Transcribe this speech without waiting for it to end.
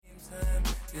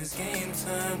It's game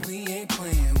time, we ain't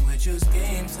playing with you. It's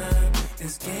game time,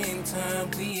 it's game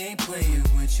time, we ain't playing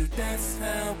with you. That's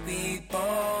how we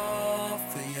ball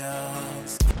for y'all.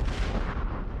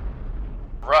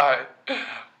 Right.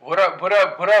 What up, what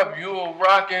up, what up? You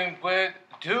rocking with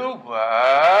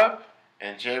Doo-Wop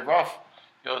and J. Ruff.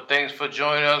 Yo, thanks for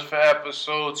joining us for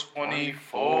episode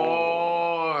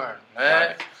 24. Man,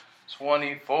 Right.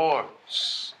 24.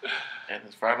 And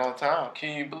it's right on time.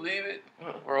 Can you believe it?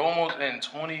 We're almost in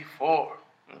 24.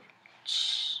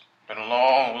 Been a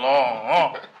long,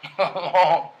 long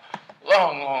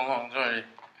journey.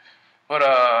 But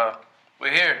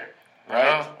we're here. You Right.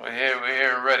 know? We're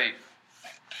here, ready.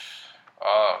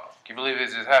 Can you believe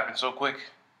it just happened so quick?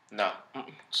 No.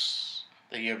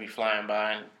 The year be flying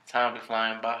by and time be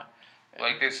flying by.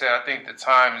 Like they said, I think the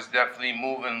time is definitely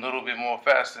moving a little bit more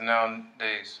faster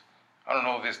nowadays. I don't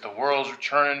know if it's the world's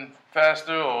returning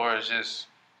faster or it's just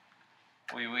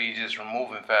we just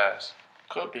moving fast,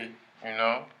 Could be. you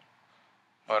know.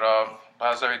 But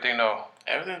how's everything though?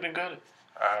 Everything's been good.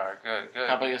 All right, good.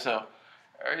 How about yourself?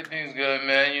 Everything's good,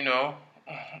 man. You know,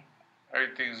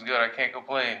 everything's good. I can't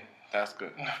complain. That's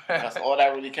good. That's all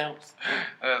that really counts.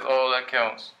 That's all that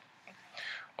counts.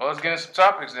 Well, let's get into some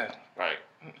topics then. Right.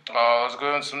 Let's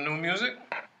go into some new music.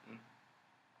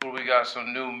 We got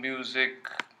some new music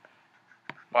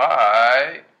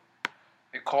by,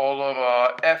 they call them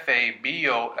Fabolous.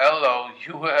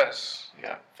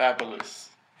 Yeah. Fabulous.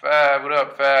 Fab, what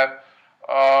up, Fab?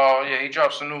 Yeah, he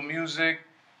dropped some new music.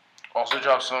 Also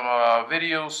dropped some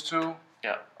videos too.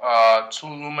 Yeah. Two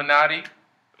Illuminati.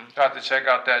 Got to check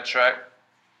out that track.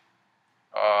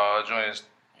 Joint is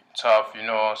tough, you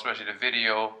know, especially the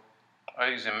video.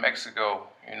 He's in Mexico,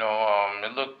 you know.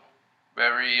 It looked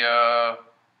very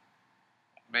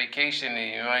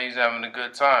vacation-y, you know. He's having a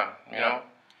good time, you know.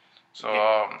 So,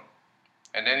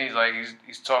 and then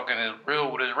he's talking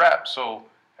real with his rap. So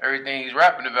everything he's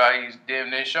rapping about, he's damn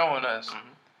near showing us.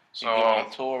 Mm-hmm. So He's giving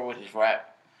a tour with his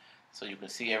rap, so you can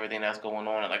see everything that's going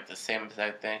on, like the same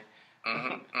exact thing.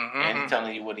 And he's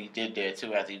telling you what he did there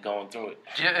too as he's going through it.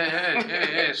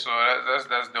 Yeah. So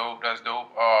that's dope. That's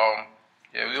dope.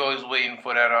 Yeah, we always waiting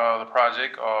for that the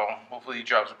project. Hopefully he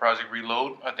drops the project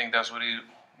Reload. I think that's what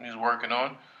he's working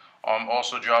on.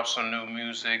 Also dropped some new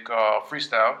music,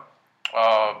 freestyle.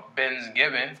 Ben's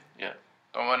Given. Yeah.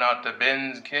 Throwing out the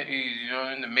Benz, you know,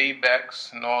 in the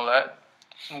Maybachs and all that.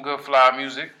 Some good fly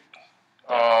music.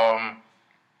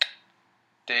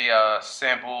 They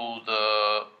sampled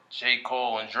the J.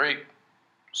 Cole and Drake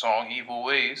song "Evil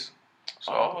Ways."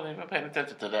 So they've been paying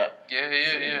attention to that.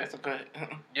 yeah. That's a good.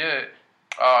 Yeah.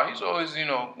 He's always, you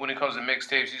know, when it comes to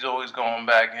mixtapes, he's always going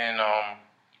back and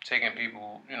taking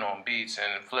people, you know, beats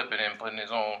and flipping it and putting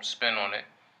his own spin on it.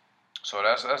 So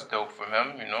that's dope for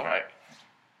him, you know. Right.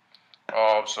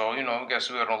 So, you know, I guess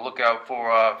we're gonna look out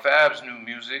for Fab's new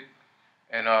music,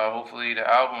 and hopefully the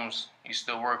albums he's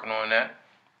still working on that.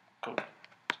 Cool.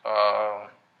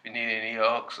 If you need any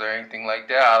hooks or anything like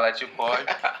that, I'll let you boy.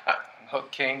 Hook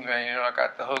King, man, you know, I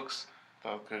got the hooks.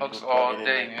 Okay, Hooks all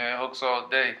day, man. Hooks all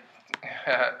day.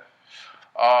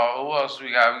 Who else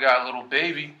we got? We got Little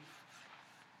Baby.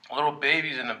 Little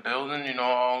Baby's in the building, you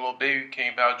know. Little Baby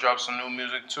came out, dropped some new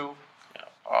music too.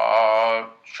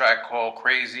 Track called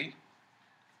Crazy.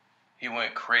 He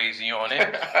went crazy on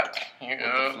it. You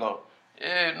know? With the flow.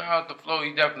 Yeah, no, the flow.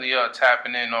 He definitely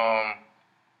tapping in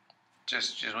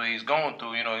just what he's going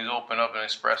through. You know, he's open up and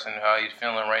expressing how he's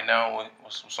feeling right now,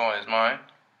 what's on his mind.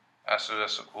 That's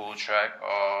a cool track.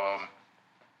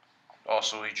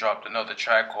 Also, he dropped another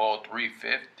track called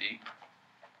 350.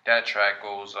 That track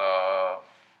goes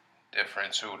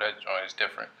different too. That joint is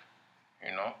different,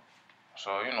 you know.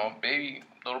 So, you know,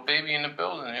 Little Baby in the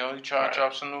building. You know, he trying to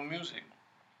drop some new music.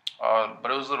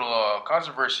 But it was a little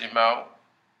controversy about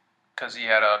because he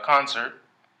had a concert.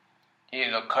 He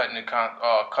ended up cutting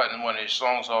one of his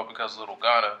songs off because of Little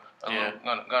Gunna.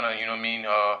 Gunna, you know what I mean?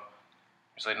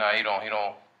 He's like, nah, he don't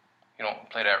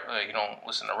play that. He don't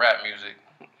listen to rap music.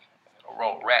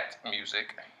 Rat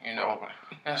music, you know.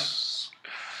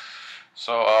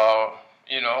 So,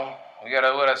 you know, we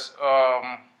gotta let us.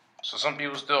 So some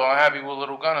people still unhappy with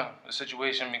Little Gunna, the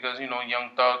situation, because, you know,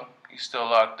 Young Thug, he's still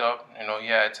locked up. You know, he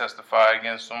had to testify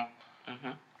against him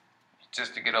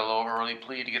just to get a little early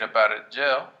plea to get up out of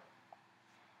jail.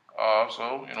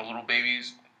 So, you know, Little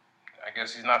Baby's, I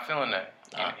guess he's not feeling that.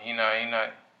 He not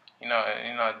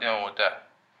dealing with that.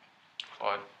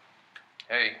 But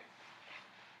hey,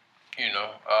 you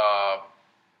know, I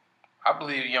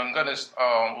believe Young Thug's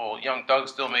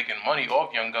still making money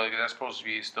off Young Gunna because that's supposed to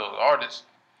be still an artist.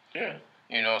 Yeah.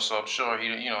 You know, so I'm sure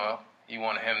he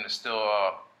wanted him to still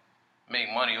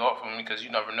make money off him because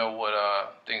you never know what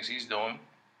things he's doing,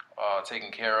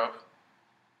 taking care of.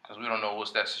 Because we don't know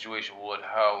what's that situation with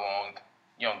how long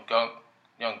young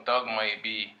Thug might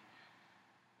be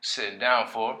sitting down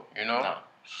for. No.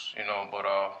 But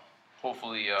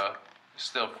hopefully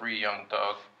still free young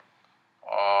Thug.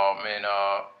 And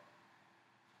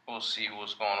we'll see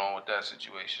what's going on with that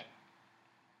situation.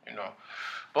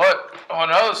 But on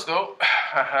the other though,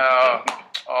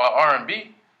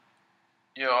 R&B.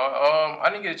 I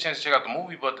didn't get a chance to check out the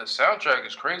movie, but the soundtrack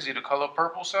is crazy. The Color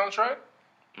Purple soundtrack.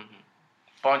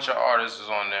 Bunch of artists is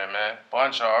on there, man.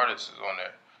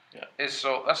 Yeah. That's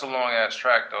a long ass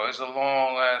track though. It's a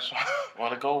long ass. Well,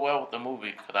 to go well with the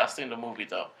movie, because I've seen the movie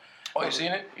though. Oh, you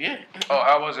seen it? Yeah. Oh,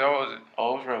 how was it? Oh, it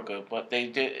was real good. But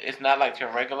it's not like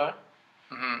your regular.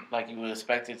 Like you would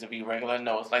expect it to be regular.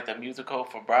 No, it's like the musical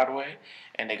for Broadway,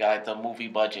 and they got like the movie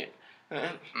budget.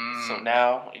 So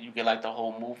now you get like the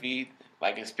whole movie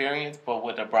like experience, but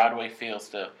with the Broadway feel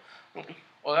still.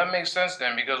 Well, that makes sense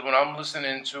then, because when I'm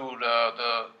listening to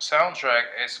the soundtrack,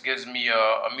 it gives me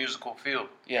a musical feel.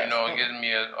 Yes. It gives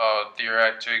me a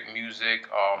theatric music,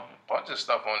 bunch of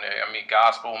stuff on there. I mean,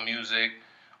 gospel music,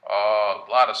 a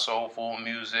lot of soulful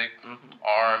music,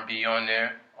 R&B on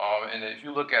there. And if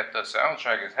you look at the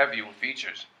soundtrack, it's heavy with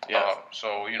features. Yes.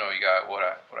 So you got what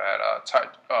I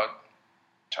had.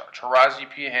 Taraji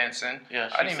P. Henson. Yeah,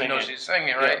 I didn't even know she's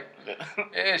singing, right?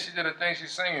 Yeah, she did a thing.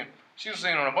 She's singing. She was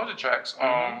singing on a bunch of tracks.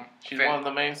 She's one of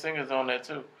the main singers on there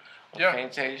too. Yeah.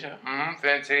 Fantasia.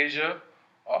 Fantasia.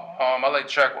 I like the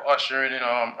track with Usher and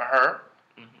her.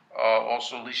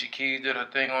 Also, Alicia Keys did a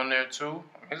thing on there too.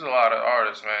 There's a lot of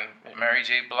artists, man. Mary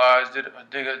J. Blige did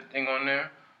a thing on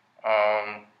there.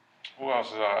 Who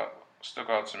else stuck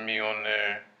out to me on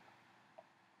there?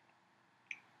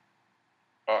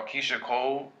 Keisha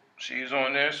Cole, she's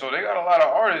on there. So they got a lot of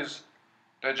artists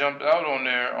that jumped out on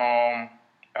there.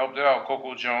 Helped it out.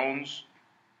 Coco Jones,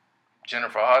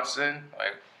 Jennifer Hudson.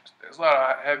 Like, there's a lot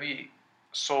of heavy,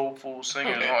 soulful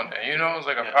singers on there. It's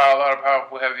like a lot of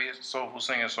powerful, heavy, soulful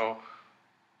singers. So,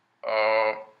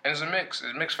 and it's a mix.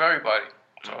 It's a mix for everybody.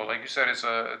 So, like you said, it's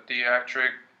a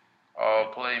theatric,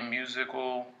 play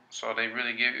musical. So they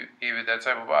really gave it that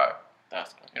type of vibe.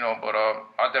 That's good. But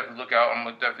I'll definitely look out. I'm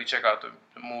gonna definitely check out the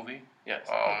movie. Yes.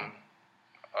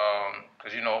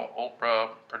 Because Oprah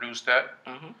produced that.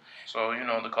 So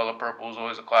The Color Purple is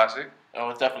always a classic. Oh,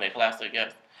 it's definitely a classic.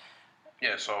 Yes.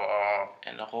 Yeah. So.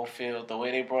 And the whole feel, the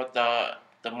way they brought the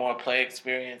more play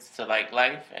experience to like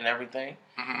life and everything,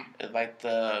 it's like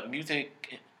the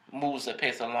music moves the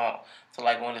pace along. So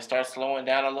like when it starts slowing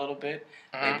down a little bit,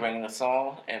 they bring the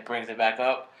song and brings it back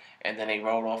up, and then they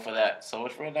roll off of that. So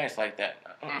it's real nice like that.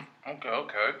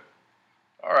 Okay.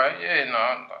 All right, yeah,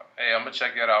 hey, I'm gonna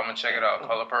check that out.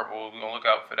 Color Purple. We're gonna look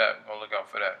out for that.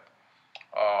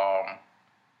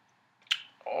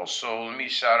 Also, let me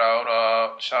shout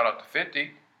out to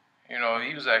 50.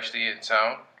 He was actually in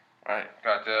town. Right.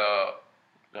 Got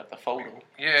the photo.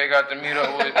 Yeah, got to meet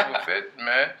up with 50,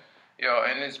 man.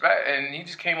 And it's back, and he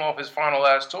just came off his final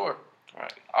last tour.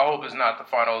 Right. I hope it's not the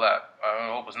final lap. I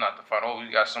hope it's not the final. I hope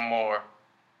we got some more.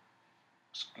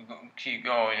 Keep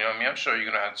going, I'm sure you're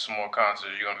going to have some more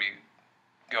concerts. You're going to be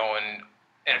going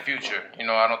in the future.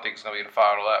 I don't think it's going to be the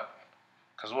final lap.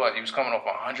 Because what? He was coming off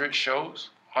 100 shows?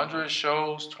 100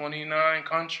 shows, 29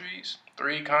 countries,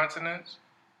 3 continents,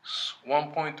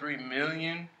 1.3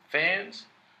 million fans.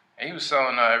 And he was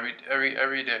selling out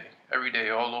every day,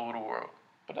 all over the world.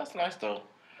 But that's nice, though.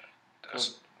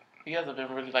 He hasn't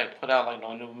been really, put out,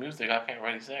 no new music, I can't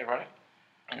really say, right?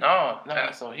 No,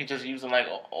 so he just using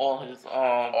all his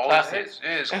classics.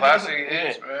 His hits, classic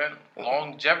hits, man.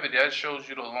 Longevity, that shows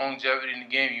you the longevity in the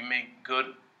game. You make good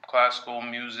classical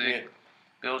music,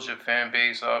 build your fan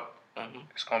base up.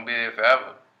 It's gonna be there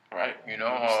forever, right? You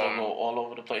still go all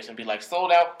over the place and be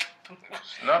sold out.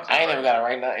 Nothing. I ain't never gotta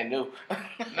write nothing new.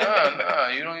 Nah,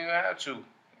 you don't even have to.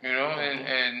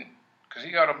 And because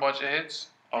he got a bunch of hits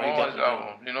on his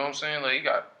album. You know what I'm saying? He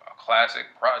got a classic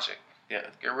project. Yeah.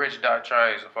 Get Rich, Die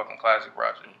Trying is a fucking classic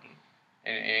project.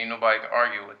 And ain't nobody can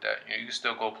argue with that. You can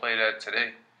still go play that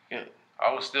today. Yeah.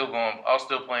 I was still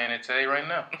playing it today right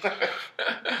now.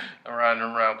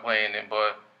 around playing it.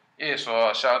 But yeah,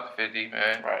 so shout out to 50,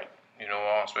 man. Right.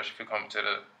 Especially if you come to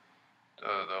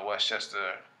the Westchester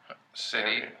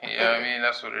city. Yeah, I mean,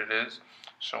 that's what it is.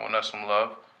 Showing us some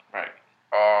love. Right.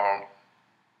 All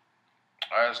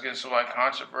right, let's get into some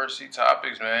controversy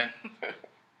topics, man.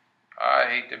 I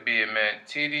hate to be it, man.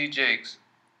 T.D. Jakes.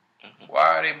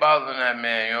 Why are they bothering that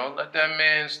man, Let that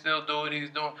man still do what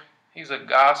he's doing. He's a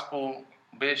gospel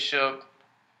bishop,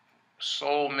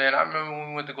 soul man. I remember when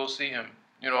we went to go see him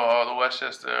the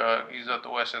Westchester. He's at the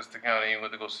Westchester County. He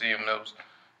went to go see him. That was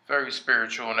very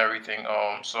spiritual and everything.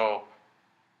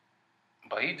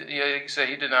 But he said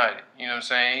he denied it. You know what I'm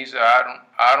saying? He said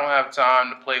I don't have time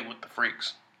to play with the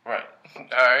freaks. Right. All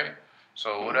right.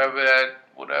 So whatever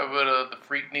the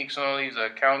freakniks and all these,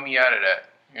 count me out of that.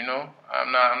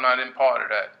 I'm not in part of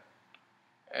that.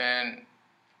 And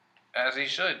as he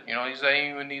should, he said he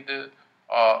even need to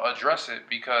address it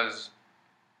because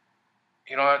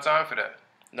he don't have time for that.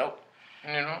 Nope.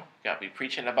 You gotta be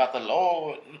preaching about the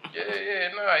Lord. He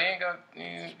ain't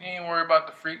worried about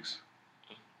the freaks.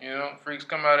 Freaks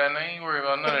come out at night. He ain't worried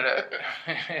about none of that.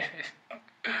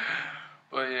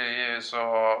 But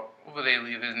so hopefully they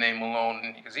leave his name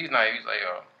alone because he's like,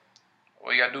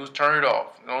 all you gotta do is turn it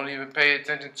off. Don't even pay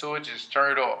attention to it. Just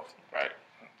turn it off. Right.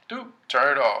 Dude,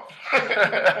 turn it off.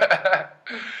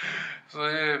 So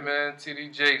yeah, man, T.D.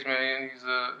 Jakes, man, he's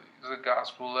a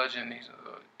gospel legend.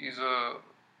 He's a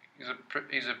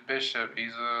bishop.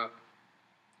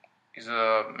 He's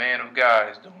a man of God.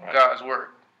 He's doing God's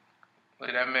work.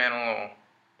 Leave that man alone.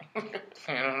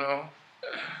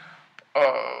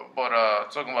 But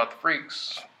talking about the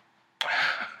freaks.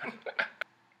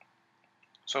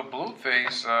 So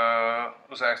Blueface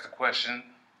was asked the question,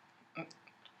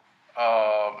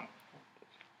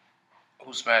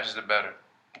 who smashes it better,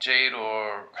 Jade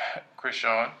or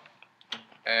Chrisean?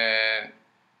 And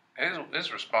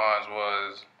his response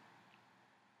was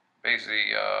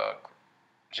basically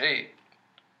Jade.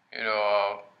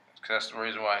 Because that's the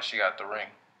reason why she got the ring.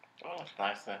 Oh, that's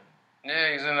nice then.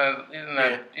 Yeah, he's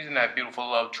in that beautiful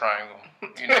love triangle.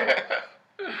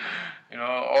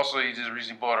 Also he just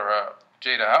recently bought her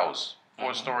Jade a house,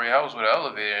 4-story house with an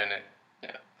elevator in it.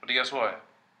 Yeah. But guess what?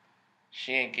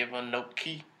 She ain't giving no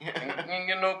key. He ain't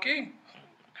get no key.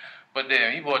 But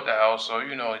damn, he bought the house, so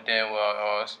damn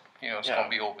well it's gonna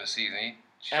be open season.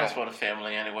 That's for the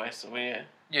family anyway, so yeah.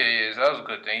 Yeah, so that was a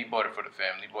good thing. He bought it for the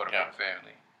family. For the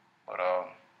family. But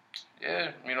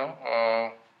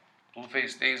Blueface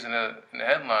stays in the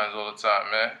headlines all the time,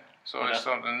 man. So it's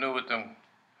something new with them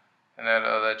and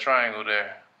that triangle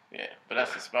there. Yeah, but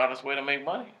that's the smartest way to make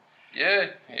money.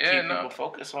 Yeah, keep people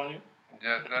focused on you.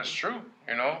 Yeah, that's true.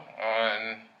 And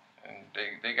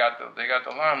they got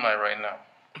the limelight right now.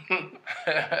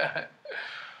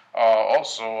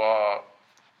 Also,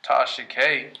 Tasha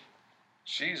K,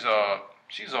 she's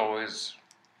always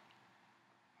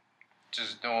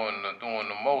just doing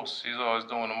the most. She's always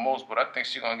doing the most, but I think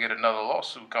she's gonna get another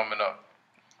lawsuit coming up,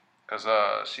 cause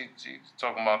she's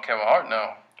talking about Kevin Hart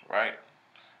now. Right.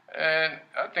 And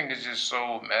I think it's just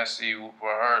so messy for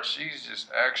her. She's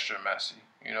just extra messy,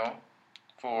 I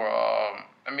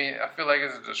feel like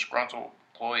it's a disgruntled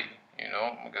employee,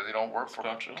 because they don't work for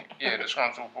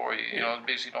disgruntled employee.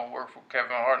 Basically don't work for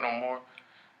Kevin Hart no more,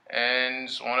 and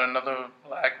just want another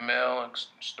blackmail,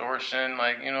 extortion,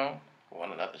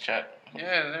 want another check.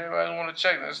 Yeah, everybody want to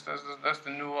check. That's the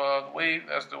new wave.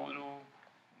 That's the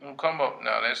new come up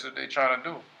now. That's what they trying to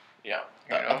do. Yeah,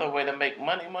 the other way to make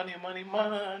money.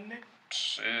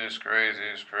 It's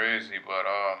crazy, but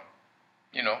I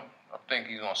think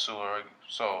he's gonna sue her.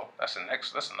 So that's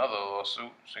another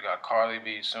lawsuit. So you got Carly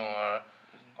B suing her.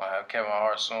 Gonna have Kevin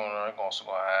Hart suing her. Also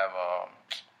gonna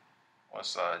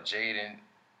have Jaden,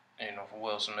 for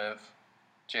Will Smith.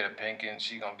 Jada Pinkett,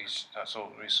 she gonna be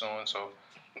suing. So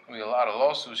gonna be a lot of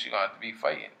lawsuits she gonna have to be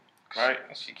fighting. Right.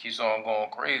 She keeps on going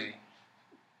crazy.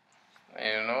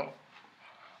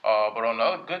 But on the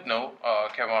other good note,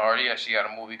 Kevin Hart actually got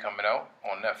a movie coming out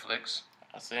on Netflix.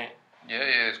 I see. Yeah,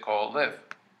 it's called Live.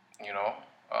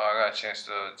 I got a chance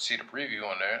to see the preview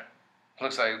on there.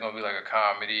 Looks like it's gonna be like a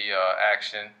comedy,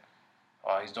 action.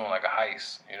 He's doing like a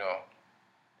heist.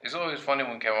 It's always funny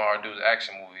when Kevin Hart does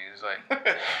action movies. It's like,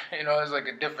 it's like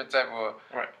a different type of.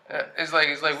 Right. It's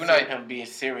like we're not him being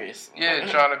serious. Yeah,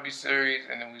 trying to be serious,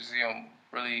 and then we see him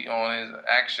really on his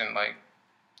action, like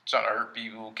trying to hurt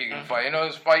people, kicking, fight.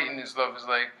 His fighting and stuff is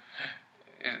like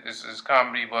it's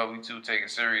comedy, but we too take it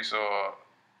serious. So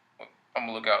I'm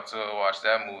gonna look out to watch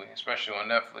that movie, especially on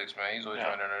Netflix, man. He's always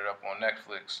running it up on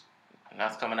Netflix. And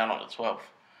that's coming out on the 12th.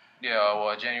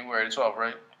 Yeah, January the 12th,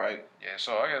 right? Right. Yeah,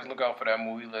 so I guess look out for that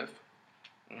movie, Live.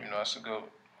 That's a good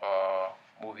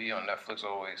movie on Netflix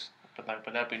always. But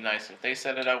that'd be nice if they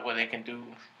set it up where they can do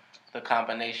the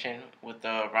combination with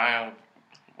Ryan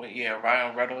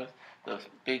Reynolds, the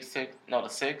the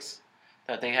six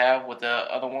that they have with the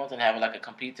other ones, and have it like a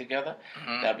compete together.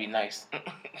 That'd be nice.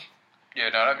 Yeah,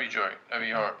 no, that'd be joy. That'd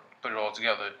be hard. Put it all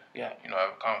together. Yeah.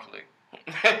 Have a conflict.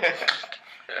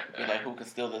 Be like, who can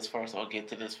steal this first or get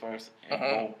to this first? And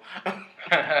boom.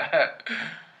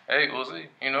 Hey, we'll see.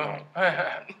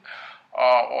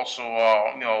 Also,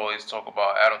 always talk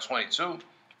about Adam 22.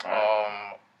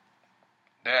 Right.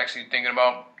 They're actually thinking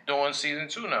about doing season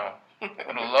 2 now with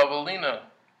the Love Alina.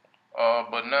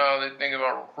 But now they're thinking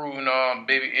about recruiting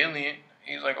Baby Alien.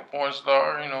 He's like a porn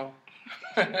star,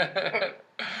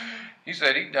 He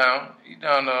said he down. He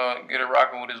down to get it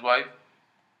rocking with his wife.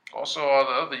 Also, the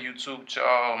other YouTube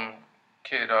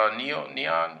kid,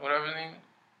 Neon, whatever his name.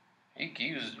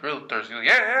 He was real thirsty. He was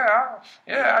like, I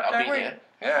I'll can't be wait. there.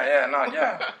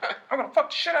 I'm gonna fuck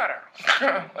the shit out of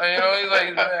her. He's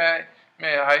like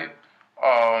man hype.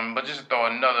 But just to throw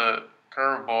another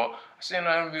curveball. I seen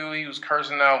an interview. He was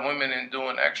cursing out women and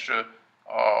doing extra.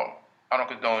 I don't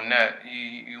condone that.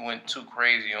 He went too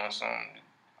crazy on some,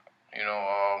 you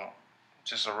know,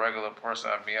 just a regular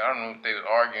person. I don't know what they was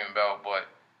arguing about, but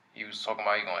he was talking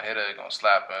about he gonna hit her, he gonna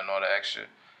slap her, and all the extra.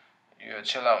 You gotta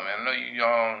chill out, man. I know you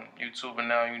YouTuber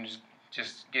now. You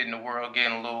just getting the world,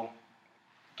 getting a little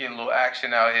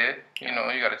action out here.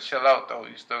 Yeah. You gotta chill out though.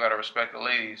 You still gotta respect the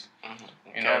ladies.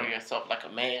 Mm-hmm. Carry yourself like a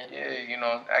man.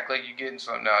 Yeah, act like you're getting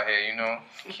something out here.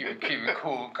 Keep it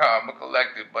cool, calm, and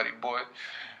collected, buddy boy.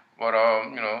 But I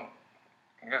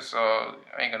guess I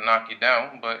ain't gonna knock you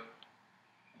down, but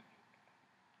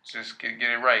just get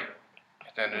it right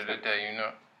at the end of the day.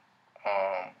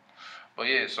 But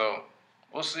yeah, so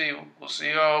we'll see. We'll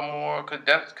see more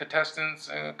contestants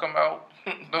come out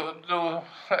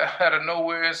out of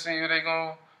nowhere and see if they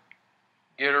gonna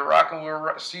get it rocking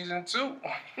with season 2.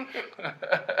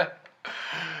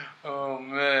 Oh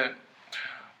man!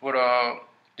 But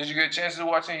did you get a chance to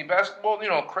watch any basketball?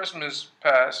 Christmas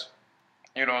passed.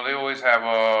 They always have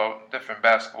different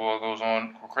basketball that goes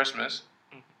on for Christmas.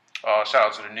 Shout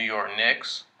out to the New York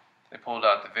Knicks. They pulled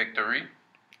out the victory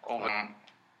over.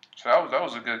 So that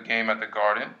was a good game at the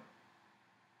Garden.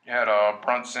 You had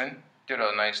Brunson did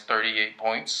a nice 38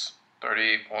 points.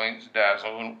 38 points.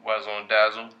 Dazzle was on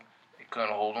Dazzle. They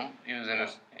couldn't hold him. He was in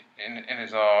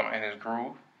his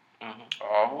groove.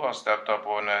 Mm-hmm. Who else stepped up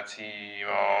on that team?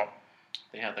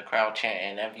 They had the crowd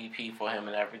chanting MVP for him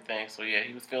and everything. So yeah,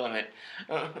 he was feeling it.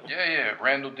 Yeah.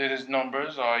 Randall did his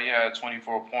numbers. He had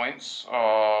 24 points.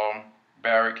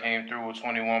 Barrett came through with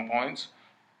 21 points.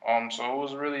 So it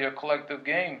was really a collective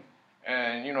game,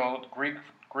 and Greek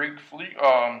Fleet,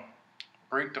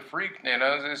 Greek the Freak.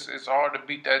 It's hard to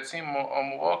beat that team on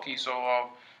Milwaukee. So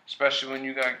especially when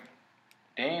you got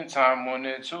Dame time on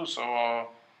there too. So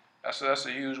that's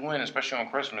a huge win, especially on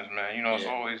Christmas, man. It's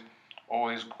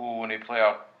always cool when they play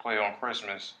on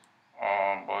Christmas.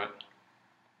 But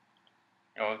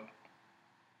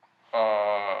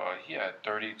he had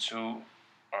 32.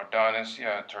 Adonis, he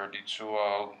had 32.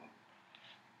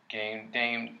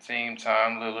 Same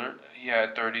time. Lillard, he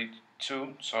had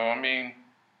 32. So I mean,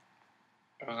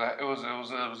 it was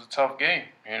a tough game,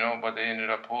 but they ended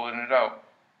up pulling it out.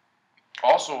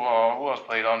 Also, who else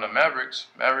played on the Mavericks?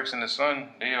 Mavericks and the Sun.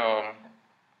 They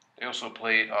also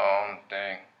played.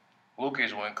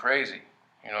 Lucas went crazy.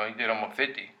 He did him a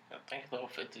 50. I think so,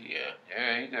 50. Yeah.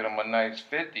 Yeah, he did him a nice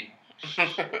 50.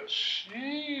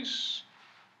 Jeez.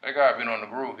 That guy been on the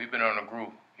groove. He been on the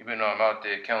groove. He been out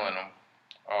there killing them.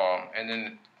 And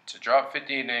then to drop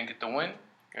 50 and then get the win.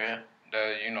 Yeah.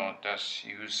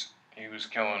 He was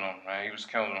killing them, man. He was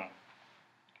killing them.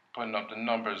 Putting up the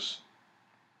numbers.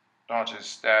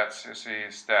 Doncic's stats. Let's see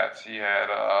his stats. He had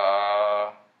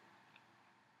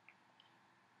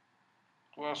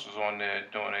who else was on there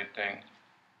doing anything?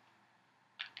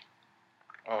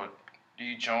 Oh,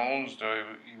 D. Jones.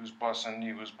 He was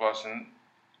busting.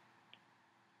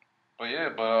 But yeah,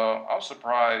 I was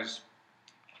surprised.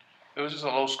 It was just a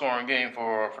low-scoring game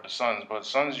for the Suns, but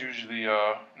Suns usually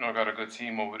got a good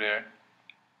team over there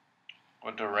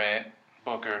with Durant,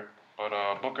 Booker.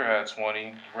 But Booker had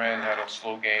 20. Durant had a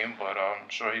slow game, but I'm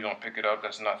sure he's gonna pick it up.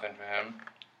 That's nothing for him.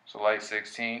 It's a light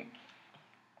 16.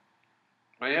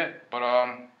 But yeah,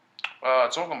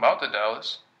 talking about the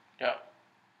Dallas. Yeah.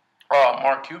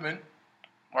 Mark Cuban.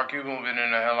 Mark Cuban been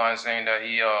in the headline saying that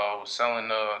he was selling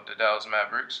the Dallas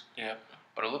Mavericks. Yeah.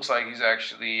 But it looks like he's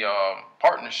actually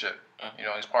partnership.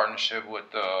 His partnership with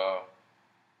the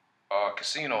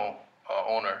casino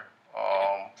owner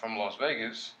from Las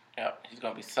Vegas. Yeah, he's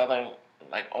gonna be selling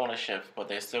like ownership, but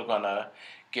they're still gonna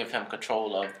give him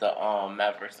control of the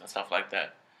Mavericks and stuff like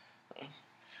that.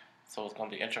 So it's gonna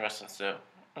be interesting still.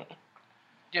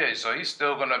 Yeah, so he's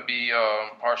still gonna be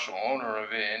partial owner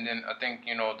of it, and then I think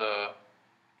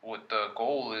what the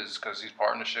goal is, because he's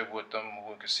partnership with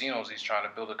casinos. He's trying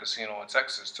to build a casino in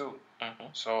Texas too. Mm-hmm.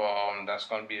 So that's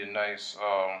going to be a nice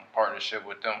partnership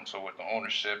with them. So with the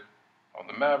ownership of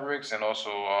the Mavericks, and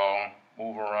also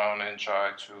move around and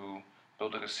try to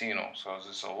build a casino. So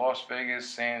it's a Las Vegas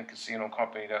Sands casino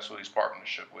company. That's who he's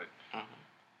partnership with.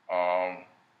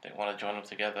 They want to join them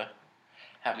together,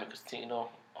 have a casino,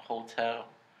 a hotel,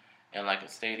 and like a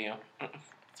stadium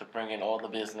to bring in all the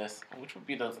business, which would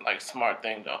be the smart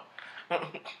thing though.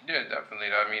 Yeah, definitely.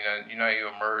 I mean, you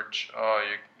merge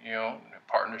your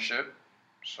partnership.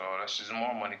 So that's just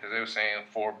more money because they were saying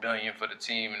 $4 billion for the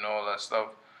team and all that stuff.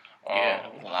 Yeah,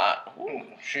 a lot.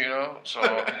 So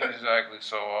exactly.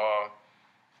 So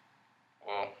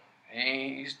well,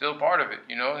 he's still part of it.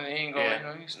 And he ain't going.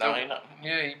 He's still. No, he not.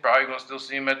 Yeah, he probably gonna still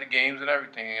see him at the games and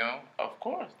everything. Of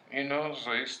course.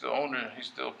 So he's still owner. He's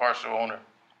still partial owner.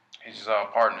 He's just out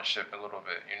of partnership a little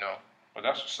bit. But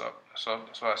that's what's up.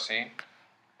 That's what I seen.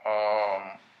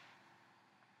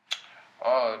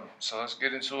 So let's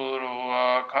get into a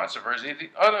little controversy.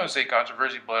 I don't want to say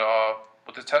controversy, but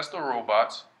with the Tesla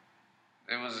robots,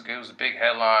 it was a big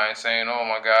headline saying, "Oh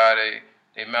my God,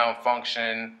 they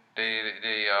malfunctioned.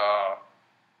 They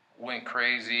went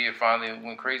crazy. It finally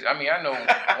went crazy." I mean, I know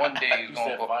one day it's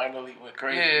gonna go. Finally went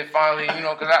crazy. Yeah, finally,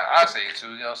 because I say it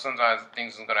too. Sometimes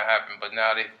things are gonna happen, but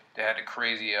now they had the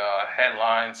crazy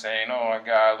headline saying, "Oh my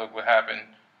God, look what happened,"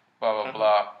 blah blah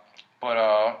blah. But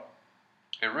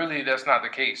that's not the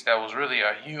case. That was really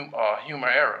a humor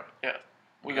error. Yeah,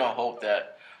 we gonna hope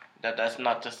that's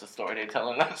not just the story they're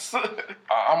telling us.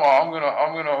 I'm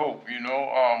gonna hope,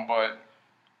 but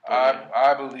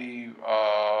I believe,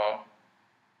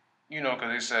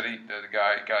 because they said the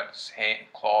guy got his hand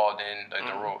clawed in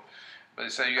the rope, but they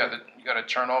said you got to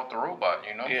turn off the robot,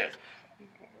 Yeah.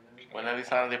 When every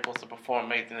time they're supposed to perform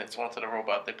maintenance onto the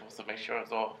robot, they're supposed to make sure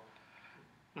it's off.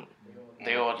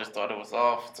 They all just thought it was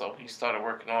off, so he started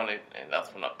working on it, and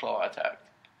that's when the claw attacked.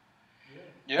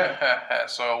 Yeah,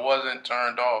 so it wasn't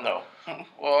turned off. No.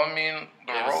 Well, I mean,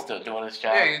 the robot was still doing his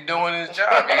job. Yeah, he's doing his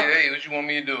job. Hey, what you want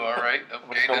me to do? All right. Okay,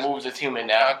 we're gonna move this human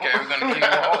now. Okay, we're gonna keep.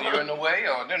 Oh, you're in the way.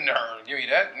 Oh, then give me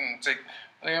that and take.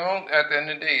 At the end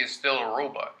of the day, it's still a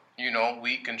robot.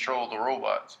 We control the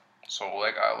robots. So,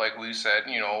 like we said,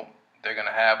 they're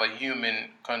gonna have a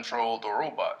human control the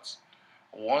robots.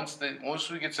 Once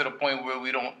we get to the point where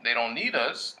they don't need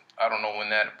us. I don't know when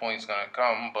that point's gonna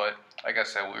come, but like I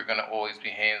said, we're gonna always be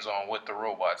hands-on with the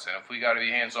robots, and if we gotta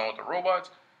be hands-on with the robots,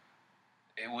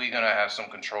 we're gonna have some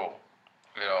control.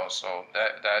 So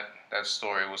that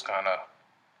story was kind of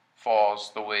false.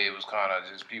 The way it was kind of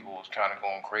just people was kind of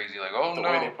going crazy, like, oh no, the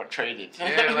way they portrayed it.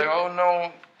 Yeah, like, oh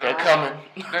no, they're coming.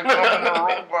 They're coming. The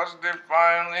robots. They're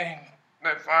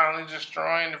finally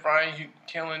destroying. They're finally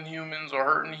killing humans or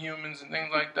hurting humans and things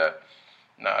like that.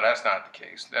 No, that's not the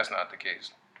case. That's not the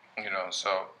case.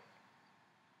 So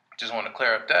just want to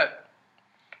clear up that.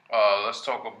 Let's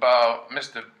talk about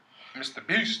Mr.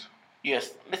 Beast.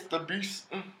 Yes, Mr. Beast.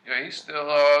 Yeah, he's still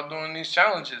doing these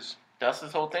challenges. That's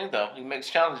his whole thing, though. He makes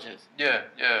challenges. Yeah.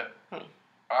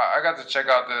 I got to check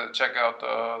out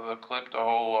the clip, the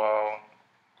whole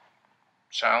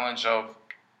challenge of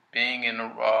being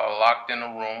locked in a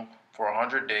room for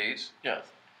 100 days. Yes.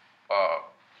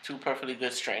 Two perfectly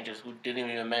good strangers who didn't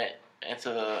even met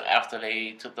after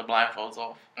they took the blindfolds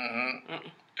off.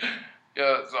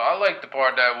 Yeah, so I like the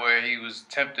part where he was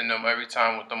tempting them every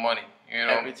time with the money.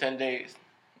 Every 10 days.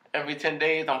 Every 10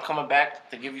 days, I'm coming back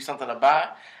to give you something to buy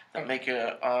to make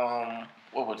your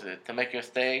to make your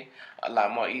stay a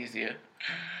lot more easier.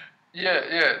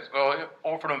 Yeah. So he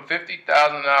offered them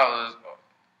 $50,000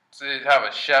 to have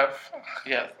a chef.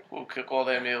 Yeah, who'll cook all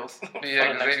their meals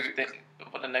Yeah,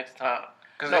 for the next time.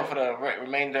 For the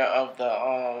remainder of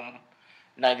the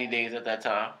 90 days at that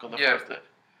time.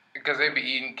 Because they be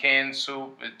eating canned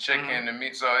soup and chicken and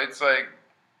meat, so it's like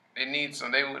they need some.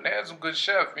 They had some good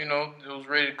chef, it was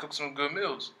ready to cook some good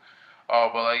meals.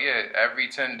 But every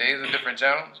 10 days a different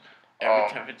challenge.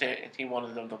 Every 10 days he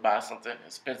wanted them to buy something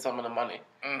and spend some of the money.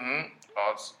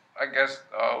 I guess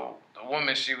the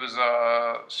woman she was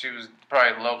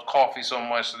probably loved coffee so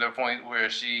much to the point where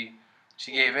she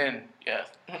gave in.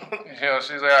 Yes.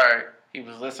 She's like, all right. He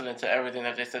was listening to everything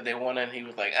that they said they wanted, and he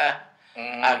was like,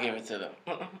 I'll give it to them.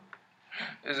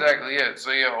 Exactly, yeah.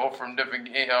 So offer them different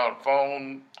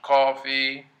phone,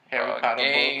 coffee, Harry Potter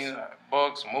games,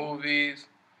 books, movies.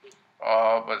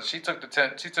 But she took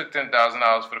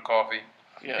 $10,000 for the coffee.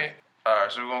 Yeah. All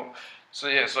right, so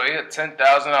he had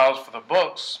 $10,000 for the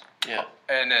books. Yeah.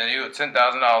 And then he had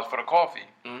 $10,000 for the coffee.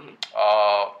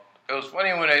 It was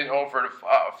funny when they offered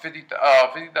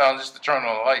 $50,000 just to turn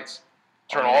on the lights,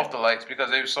 off the lights because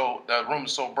the room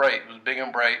was so bright. It was big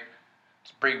and bright.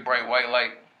 It's a big bright white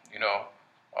light,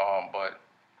 But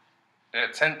they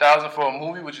had $10,000 for a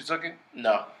movie. Would you took it?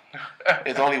 No.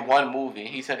 It's only one movie.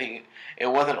 He said it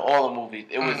wasn't all the movies.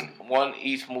 It was one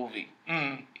each movie.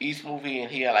 Each movie,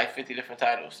 and he had like 50 different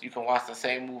titles. You can watch the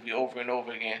same movie over and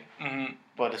over again.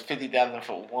 But it's $50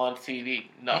 for one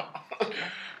CD. No.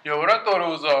 Yo, what I thought it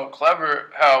was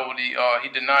clever how he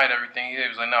denied everything. He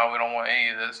was like, "No, we don't want any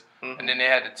of this." And then they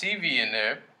had the TV in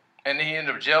there, and then he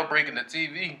ended up jailbreaking the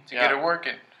TV to get it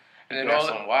working. And then all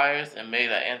some wires and made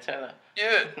an antenna.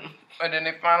 Yeah, and then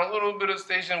they found a little bit of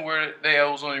station where they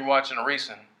was only watching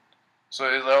racing. So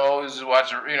it's like always just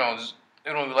watching, they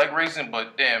don't like racing,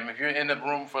 but damn, if you're in the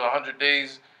room for 100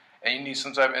 days and you need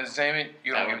some type of entertainment,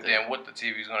 you don't give a damn what the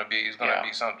TV is gonna be. It's gonna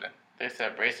be something. They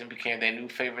said racing became their new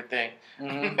favorite thing.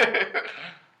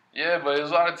 Yeah, but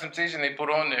there's a lot of temptation they put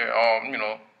on there.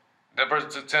 That person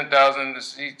took $10,000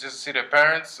 just to see their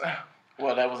parents.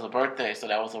 Well, that was a birthday, so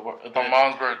that was her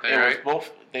mom's birthday, right? It was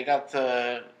both. They got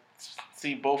to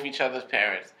see both each other's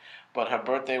parents, but her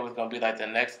birthday was gonna be like the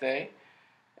next day,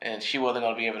 and she wasn't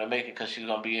gonna be able to make it because she was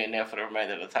gonna be in there for the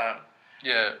remainder of the time.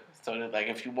 Yeah. So they're like,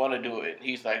 if you want to do it,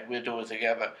 he's like, we'll do it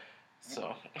together.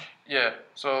 So. Yeah.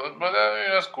 So, but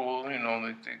that's cool. They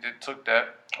took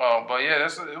that. But yeah,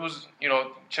 it was.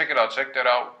 Check it out. Check that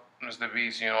out, Mr.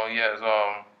 Beast. He has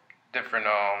different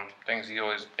things he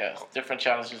always. Yeah. Different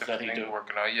challenges that he do.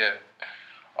 Working out. Yeah.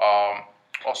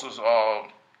 Also,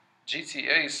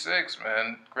 GTA 6,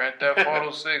 man. Grand Theft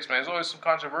Auto 6, man. There's always some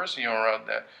controversy around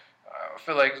that. I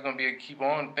feel like it's gonna be a keep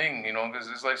on thing, because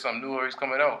it's like something new always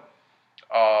coming out.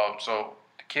 So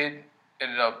the kid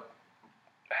ended up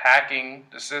hacking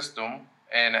the system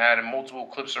and had multiple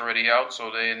clips already out. So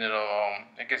they ended up,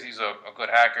 I guess he's a good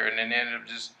hacker, and then they ended up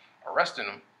just arresting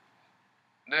him.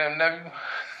 Damn, nephew.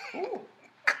 Ooh.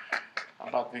 I'm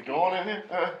about to be going in here.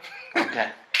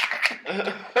 Okay.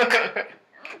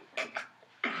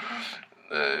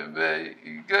 Man,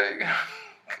 you good?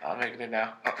 I'm making it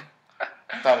now.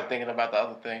 I started thinking about the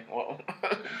other thing.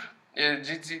 Yeah,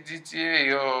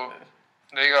 GTA,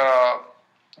 they got,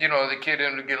 the kid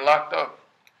ended up getting locked up.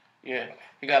 Yeah,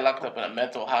 he got locked up in a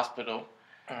mental hospital,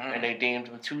 and they deemed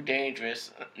him too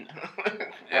dangerous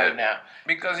right now.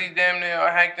 Because he damn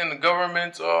near hacked in the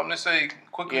government, they say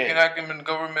quickly can hack him in the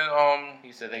government,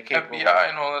 he said they capable, FBI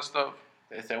and all that stuff.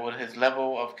 They said with his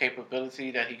level of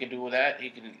capability that he can do with that,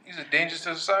 he's a danger to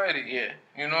society. Yeah.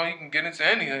 He can get into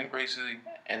anything, basically.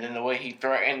 And then the way he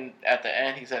threatened at the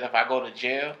end, he said, if I go to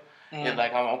jail, it's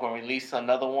like I'm going to release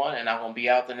another one and I'm going to be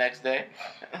out the next day.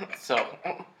 So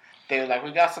they were like,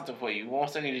 we got something for you. We won't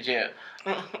send you to jail.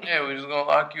 Yeah, we're just going to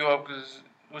lock you up because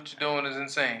what you're doing is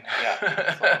insane.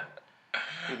 Yeah. So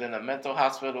he's in a mental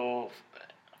hospital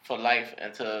for life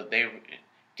until they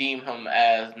deem him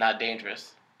as not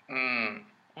dangerous.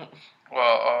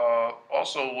 Well,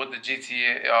 also with the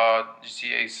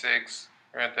GTA 6,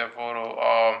 Grand Theft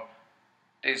Auto,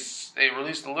 they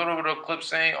released a little bit of clip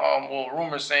saying,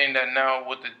 rumors saying that now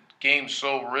with the game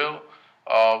so real,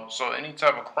 so any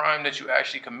type of crime that you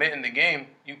actually commit in the game,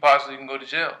 you possibly can go to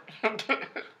jail.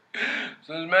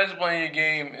 So imagine playing your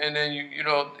game and then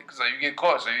because you get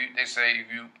caught. So they say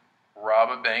if you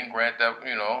rob a bank, rob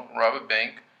a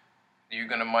bank,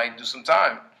 you're might do some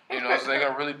time. So they're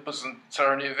gonna really put some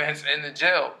turn events in the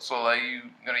jail. So like you're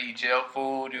gonna eat jail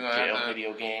food. You're gonna jail have to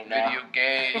video game. Yeah.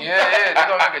 They're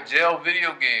gonna make a jail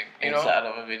video game. Inside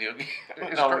of a video game.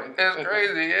 It's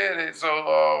crazy. Yeah. So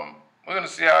we're gonna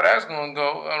see how that's gonna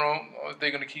go. I don't know if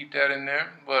they're gonna keep that in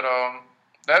there, but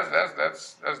that's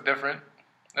different.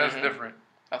 That's different.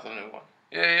 That's a new one.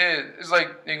 Yeah. It's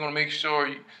like they're gonna make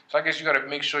sure. So I guess you gotta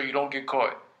make sure you don't get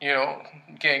caught. You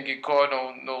can't get caught,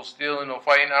 no stealing, no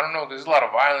fighting. I don't know, there's a lot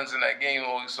of violence in that game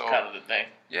always. So kind of the thing.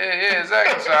 Yeah,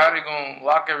 exactly. So how they gonna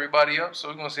lock everybody up? So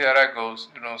we're gonna see how that goes.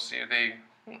 See if they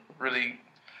really.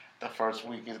 The first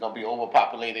week is gonna be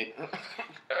overpopulated.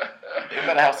 They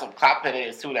better have some cop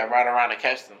hitters too that ride around and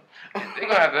catch them. They're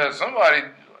gonna have to have somebody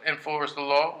enforce the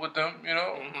law with them,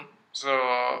 So,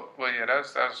 well, yeah,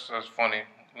 that's funny.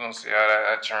 We're gonna see how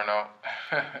that turn out.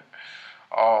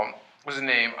 What's his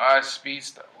name? iSpeed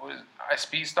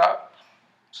Stop?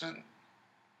 We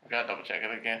gotta double check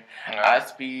it again.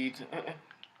 iSpeed.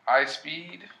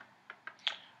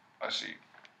 Let's see.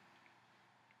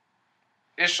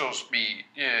 IShowSpeed.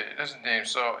 Yeah, that's his name.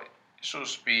 So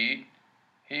IShowSpeed.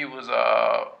 He was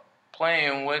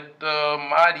playing with the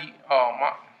Maki,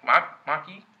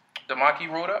 the Maki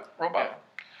robot.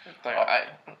 Yeah.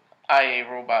 IA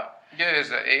robot. Yeah,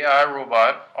 it's an AI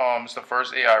robot. It's the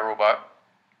first AI robot.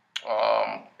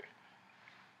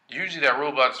 Usually that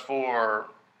robot's for,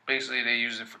 basically they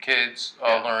use it for kids,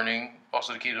 learning,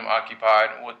 also to keep them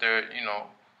occupied with their,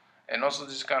 and also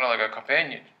just kind of like a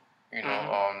companion,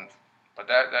 But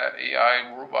that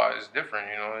AI robot is different,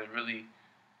 it really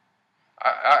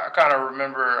I kind of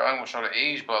remember, I'm gonna show the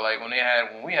age, but like when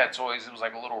we had toys, it was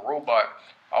like a little robot.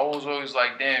 I was always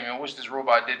like, damn, I wish this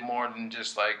robot did more than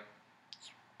just like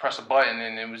press a button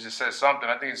and it was just said something.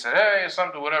 I think it said, hey,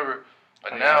 something, whatever.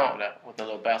 But now, with the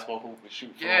little basketball hoop and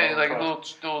shoot. Yeah, like a little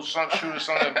shoot or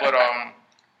something. But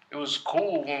it was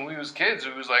cool when we was kids.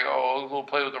 It was like, oh, we'll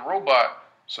play with the robot.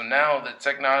 So now the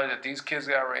technology that these kids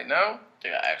got right now, they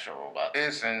got actual robots.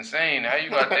 It's insane. How you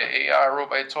got the AI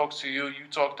robot, it talks to you, you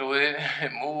talk to it,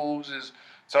 it moves, is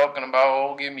talking about,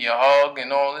 oh, give me a hug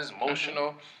and all this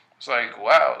emotional. It's like,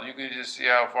 wow, you can just see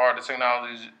how far the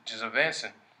technology is just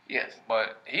advancing. Yes.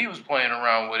 But he was playing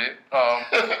around with it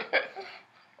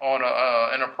on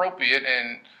inappropriate,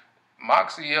 and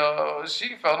Moxie,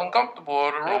 she felt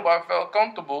uncomfortable. The robot felt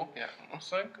comfortable. Yeah.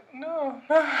 It's like, no,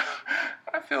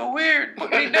 I feel weird.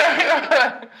 Put me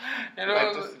down. You know,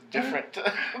 like, this is different.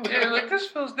 Yeah, like this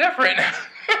feels different.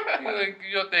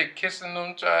 You out there kissing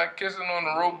on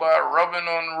the robot, rubbing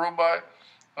on the robot.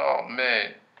 Oh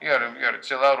man, you gotta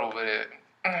chill out over there.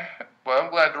 But I'm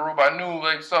glad the robot knew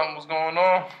like something was going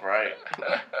on. Right.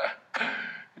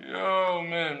 Yo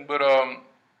man, but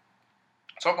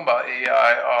talking about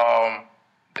AI,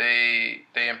 they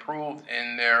improved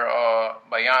in their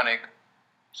bionic,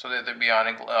 so that their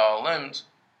bionic limbs,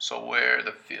 so where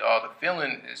the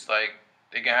feeling is like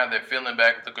they can have their feeling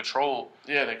back with the control.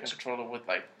 Yeah, they can control it with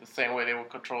like the same way they would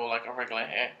control like a regular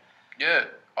hand. Yeah.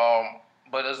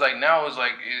 But it's like now it's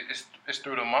like it's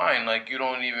through the mind. Like you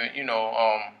don't even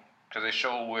because they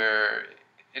show where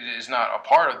it is not a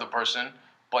part of the person,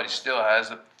 but it still has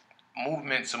the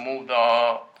movement to move the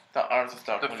arms and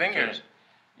stuff, the fingers.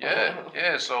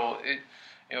 Yeah. So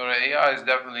the AI is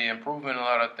definitely improving a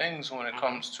lot of things when it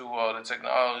comes to the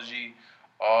technology.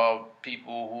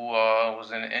 People who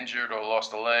was injured or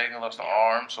lost a leg and lost an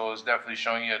arm. So it's definitely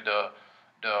showing you the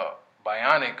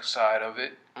bionic side of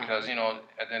it, because at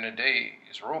the end of the day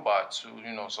it's robots who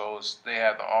so they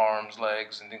have the arms,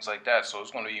 legs, and things like that. So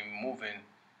it's going to be moving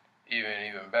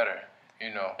even better.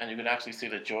 And you can actually see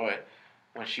the joy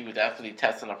when she was actually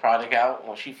testing the product out.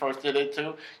 When she first did it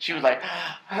too, she was like,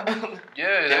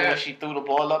 yeah. Then when she threw the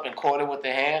ball up and caught it with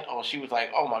the hand, she was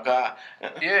like, oh my God.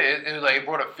 Yeah, it was like it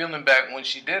brought a feeling back when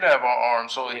she did have her arm.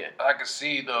 So I could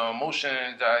see the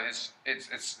emotion that it's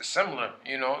similar.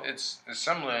 It's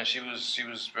similar, and she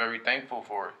was very thankful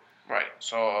for it. Right.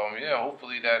 So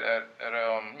hopefully that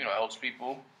helps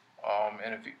people.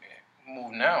 And if you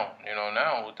move now,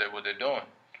 now what they're doing.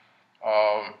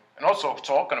 And also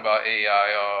talking about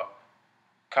AI,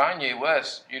 Kanye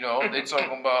West, they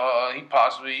talking about he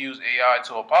possibly used AI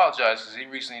to apologize, because he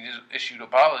recently just issued an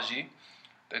apology.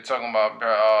 They're talking about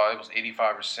it was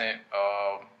 85%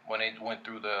 when they went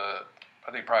through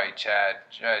I think probably Chad.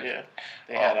 Yeah,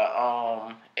 they had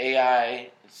a AI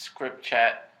script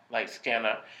chat like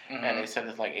scanner, and they said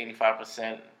it's like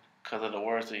 85% because of the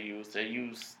words they used. They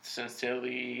used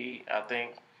sincerely, I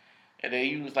think. And they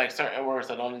use like certain words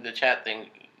that only the chat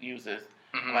thing uses,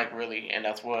 like really, and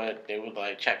that's what they were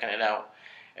like checking it out.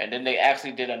 And then they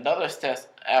actually did another test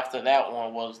after that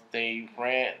one. Was they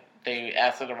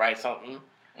asked her to write something,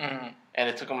 and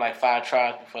it took them like 5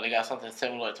 tries before they got something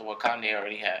similar to what Kanye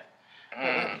already had.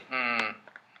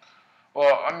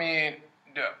 Well, I mean,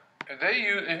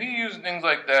 if he used things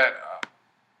like that,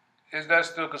 is that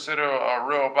still considered a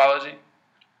real apology?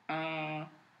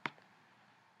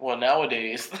 Well,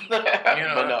 nowadays, but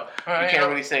no, you can't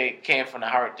really say it came from the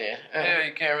heart there. Yeah,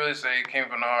 you can't really say it came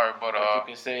from the heart, but you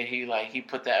can say he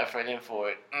put the effort in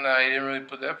for it. No, he didn't really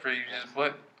put the effort. You just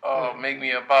put make me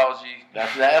an apology.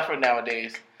 That's the effort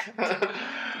nowadays.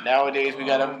 Nowadays, we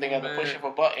got everything at the push of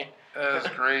a button. That's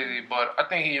crazy, but I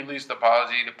think he released the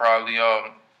apology to probably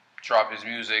drop his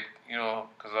music,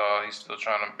 because he's still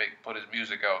trying to put his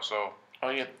music out. So. Oh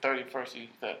yeah, 31st. He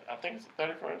said, I think it's the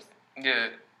 31st. Yeah.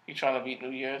 He trying to beat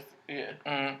New Year's.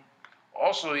 Yeah.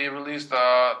 Also, he released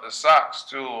the socks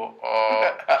too. Well,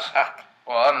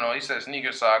 I don't know. He said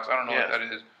sneaker socks. I don't know what that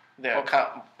is. They're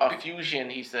a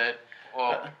fusion, he said.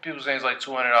 Well, people saying it's like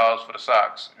 $200 for the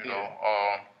socks.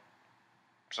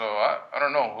 So I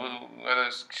don't know.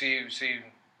 Let's see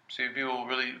if people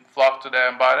really flock to that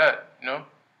and buy that.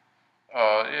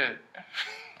 Yeah.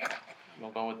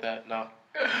 We'll go with that. No,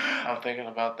 I'm thinking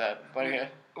about that. But yeah.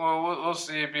 Well, we'll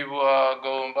see if people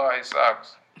go and buy his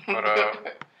socks. But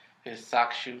his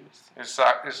sock shoes. His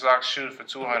sock shoes for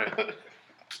 $200.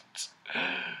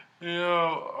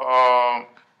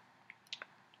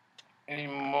 Any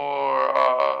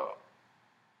more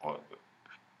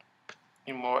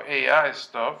AI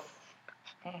stuff?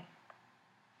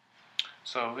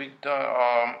 So we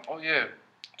done.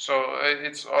 So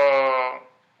it's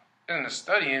in the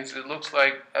studyings, it looks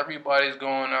like everybody's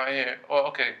going out here. Oh,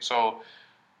 okay. So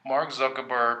Mark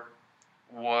Zuckerberg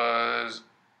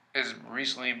is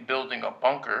recently building a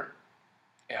bunker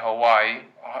in Hawaii,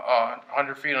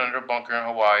 100 feet under a bunker in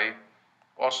Hawaii.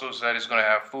 Also said it's going to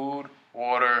have food,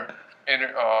 water,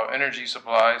 energy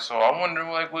supplies. So I'm wondering,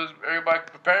 like, what's everybody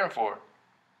preparing for?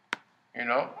 You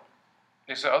know,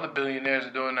 they said other billionaires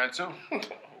are doing that too.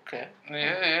 Okay.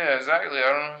 Yeah, exactly.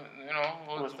 I don't, you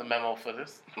know. What's the memo for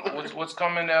this? what's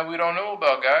coming that we don't know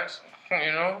about, guys?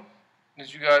 You know,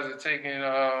 that you guys are taking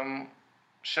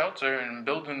shelter and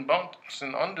building bunks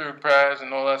and underpads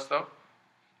and all that stuff.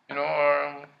 You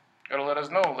know, gotta let us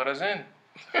know. Let us in.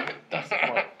 That's the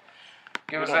point.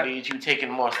 We don't need you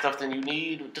taking more stuff than you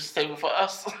need. Just save it for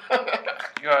us.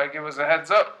 You gotta give us a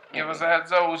heads up. Give us a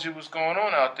heads up. What's going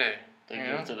on out there? They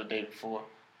give it to the day before.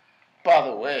 By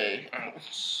the way,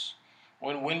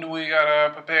 when do we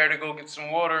gotta prepare to go get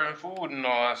some water and food and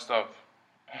all that stuff?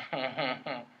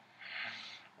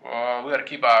 Well, we gotta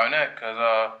keep an eye on that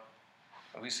because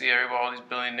we see all these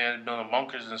billionaires building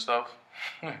bunkers and stuff.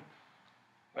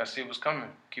 Let's see what's coming.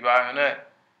 Keep an eye on that.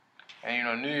 And you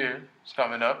know, New Year is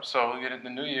coming up, so we get into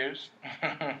New Year's.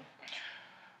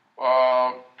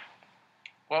 Well,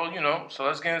 you know, so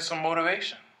let's get into some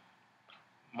motivation.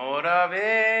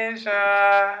 Motivation.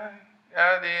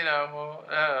 I need a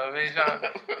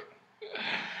motivation.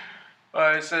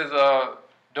 It says,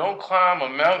 don't climb a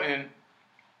mountain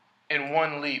in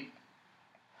one leap.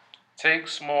 Take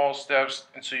small steps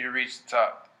until you reach the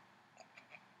top.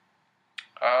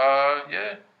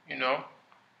 Yeah, you know,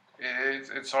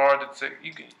 it's hard to take.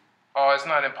 It's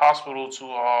not impossible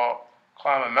to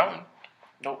climb a mountain.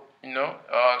 Nope. You know,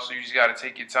 so you just got to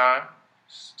take your time,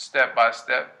 step by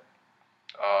step.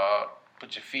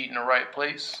 Put your feet in the right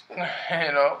place. You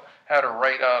know, have the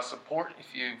right support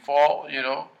if you fall. You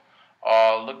know,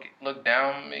 look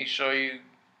down. Make sure you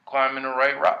climbing the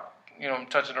right rock. You know,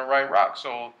 touching the right rock.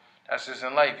 So that's just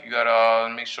in life. You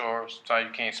gotta make sure. Sometimes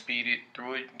you can't speed it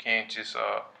through it. You can't just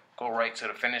go right to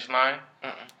the finish line.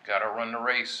 You gotta run the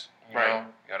race. You know,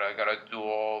 gotta do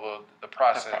all the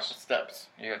process. The proper steps.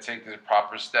 You gotta take the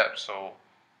proper steps. So,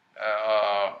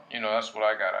 you know, that's what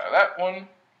I got out of that one.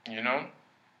 You know.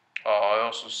 I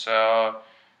also said,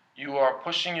 you are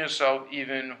pushing yourself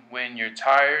even when you're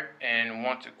tired and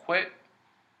want to quit.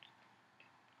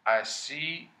 I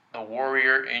see the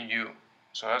warrior in you.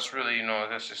 So that's really, you know,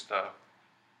 that's just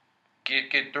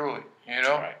get through it, you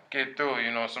know? Right. Get through it,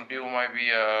 you know. Some people might be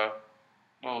a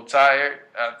little tired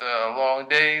after long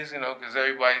days, you know, because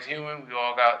everybody's human. We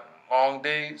all got long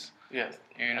days. Yes.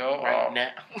 You know? Right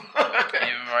now.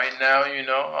 Even right now, you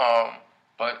know.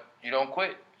 But you don't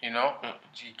quit. You know,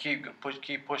 you keep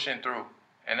pushing through,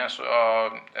 and that's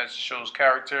that shows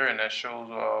character, and that shows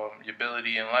your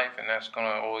ability in life, and that's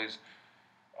gonna always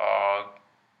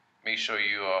make sure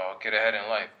you get ahead in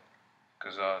life,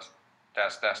 because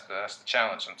that's the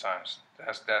challenge sometimes.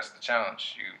 That's the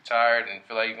challenge. You tired and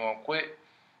feel like you're gonna quit,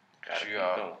 you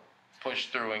push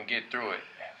through and get through it.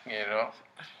 You know.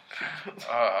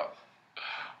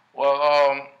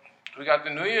 We got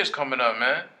the New Year's coming up,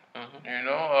 man. Mm-hmm. You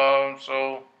know,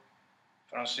 so.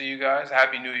 I don't see you guys.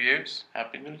 Happy New Year's.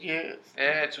 Happy New Year's.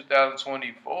 Yeah,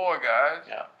 2024, guys.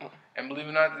 Yeah. And believe it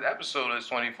or not, this episode is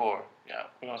 24. Yeah,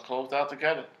 we're going to close out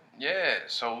together. Yeah,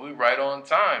 so we right on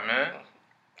time, man.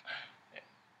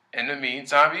 In the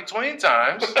meantime, between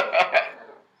times,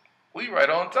 we right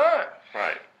on time.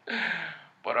 Right.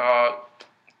 But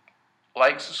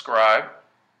like, subscribe,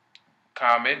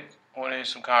 comment. Want to hear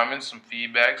some comments, some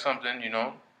feedback, something, you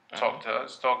know. Talk to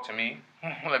us, talk to me.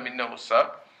 Let me know what's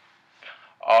up.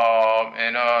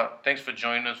 And thanks for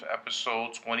joining us for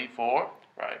episode 24.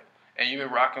 Right. And you've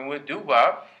been rocking with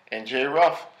Dubob. And J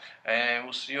Ruff. And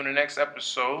we'll see you in the next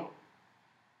episode.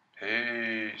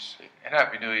 Peace. And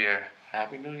Happy New Year.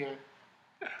 Happy New Year.